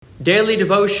Daily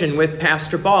Devotion with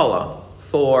Pastor Balla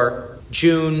for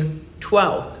June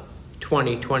 12th,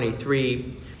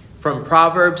 2023, from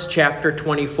Proverbs chapter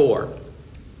 24,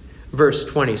 verse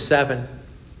 27.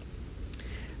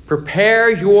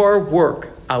 Prepare your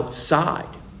work outside.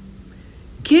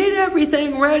 Get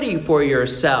everything ready for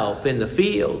yourself in the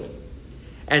field.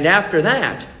 And after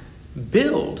that,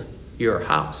 build your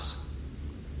house.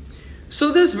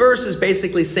 So this verse is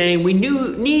basically saying we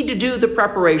need to do the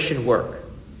preparation work.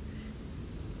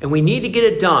 And we need to get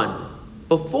it done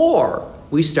before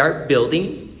we start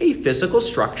building a physical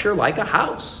structure like a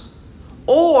house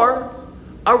or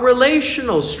a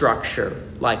relational structure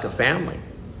like a family.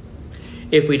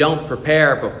 If we don't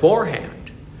prepare beforehand,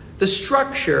 the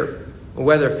structure,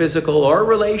 whether physical or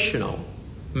relational,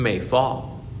 may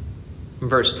fall.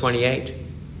 Verse 28,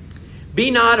 be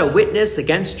not a witness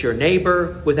against your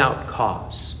neighbor without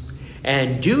cause,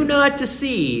 and do not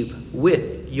deceive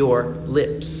with your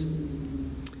lips.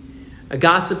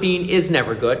 Gossiping is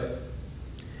never good.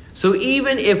 So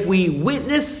even if we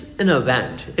witness an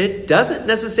event, it doesn't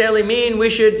necessarily mean we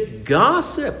should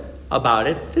gossip about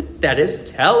it. That is,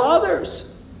 tell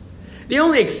others. The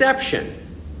only exception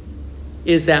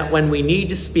is that when we need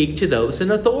to speak to those in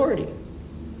authority.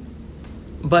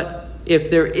 But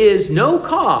if there is no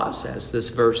cause, as this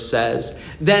verse says,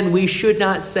 then we should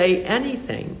not say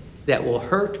anything that will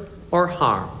hurt or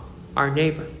harm our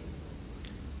neighbor.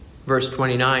 Verse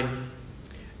 29,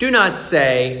 do not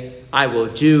say, I will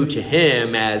do to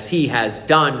him as he has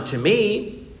done to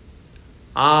me.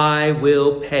 I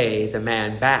will pay the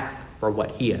man back for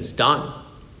what he has done.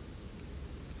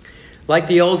 Like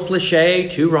the old cliche,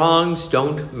 two wrongs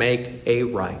don't make a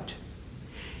right.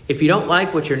 If you don't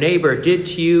like what your neighbor did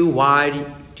to you,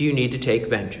 why do you need to take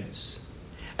vengeance?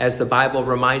 As the Bible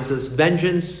reminds us,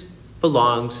 vengeance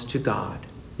belongs to God,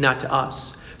 not to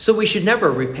us. So we should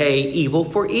never repay evil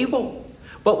for evil.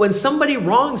 But when somebody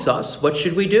wrongs us, what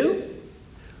should we do?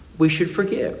 We should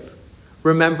forgive,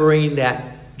 remembering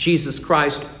that Jesus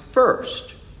Christ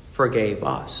first forgave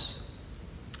us.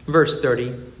 Verse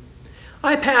 30,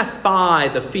 I passed by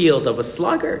the field of a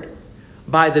sluggard,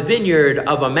 by the vineyard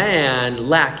of a man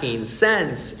lacking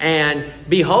sense, and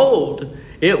behold,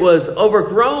 it was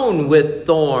overgrown with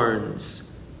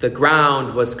thorns. The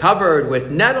ground was covered with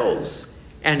nettles,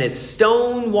 and its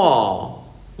stone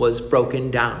wall was broken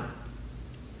down.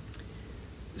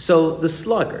 So the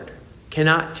sluggard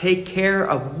cannot take care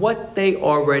of what they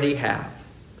already have.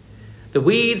 The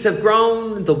weeds have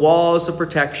grown, the walls of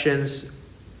protections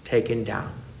taken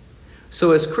down.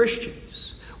 So as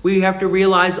Christians, we have to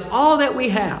realize all that we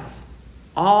have,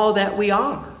 all that we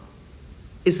are,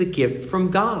 is a gift from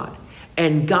God.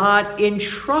 And God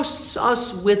entrusts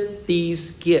us with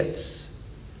these gifts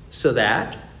so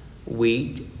that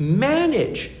we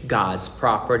manage God's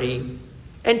property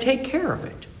and take care of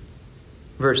it.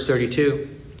 Verse 32,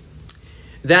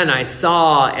 then I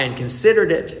saw and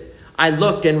considered it. I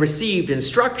looked and received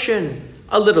instruction,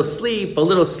 a little sleep, a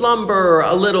little slumber,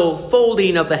 a little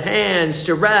folding of the hands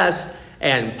to rest,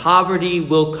 and poverty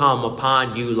will come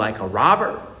upon you like a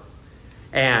robber,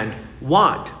 and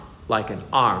want like an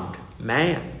armed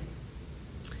man.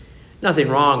 Nothing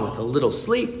wrong with a little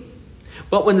sleep.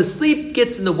 But when the sleep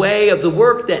gets in the way of the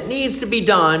work that needs to be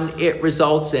done, it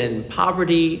results in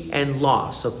poverty and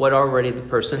loss of what already the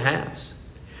person has.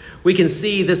 We can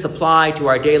see this apply to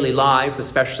our daily life,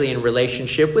 especially in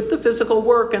relationship with the physical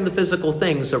work and the physical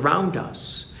things around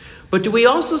us. But do we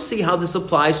also see how this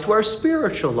applies to our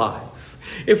spiritual life?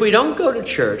 If we don't go to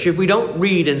church, if we don't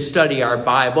read and study our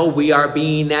Bible, we are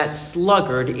being that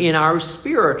sluggard in our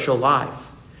spiritual life.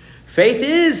 Faith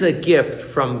is a gift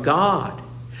from God.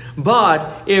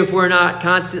 But if we're not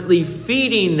constantly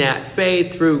feeding that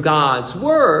faith through God's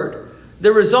word,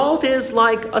 the result is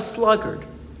like a sluggard.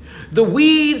 The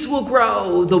weeds will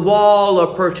grow, the wall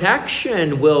of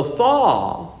protection will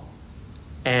fall,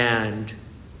 and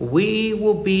we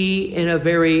will be in a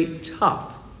very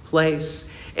tough place.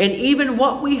 And even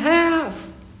what we have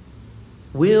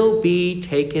will be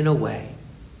taken away.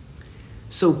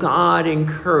 So God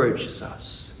encourages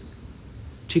us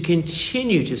to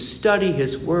continue to study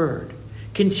his word,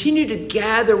 continue to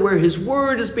gather where his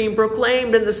word is being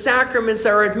proclaimed and the sacraments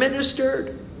are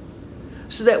administered,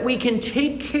 so that we can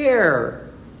take care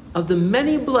of the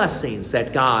many blessings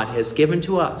that God has given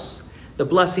to us, the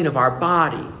blessing of our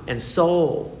body and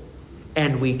soul,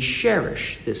 and we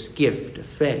cherish this gift of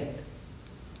faith.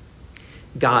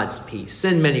 God's peace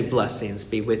and many blessings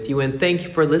be with you, and thank you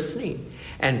for listening.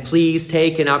 And please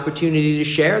take an opportunity to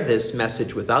share this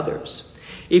message with others.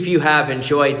 If you have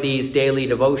enjoyed these daily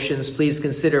devotions, please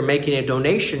consider making a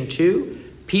donation to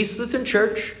Peace Lutheran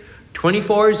Church,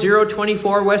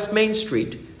 24024 West Main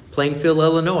Street, Plainfield,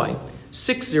 Illinois,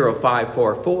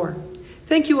 60544.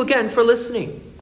 Thank you again for listening.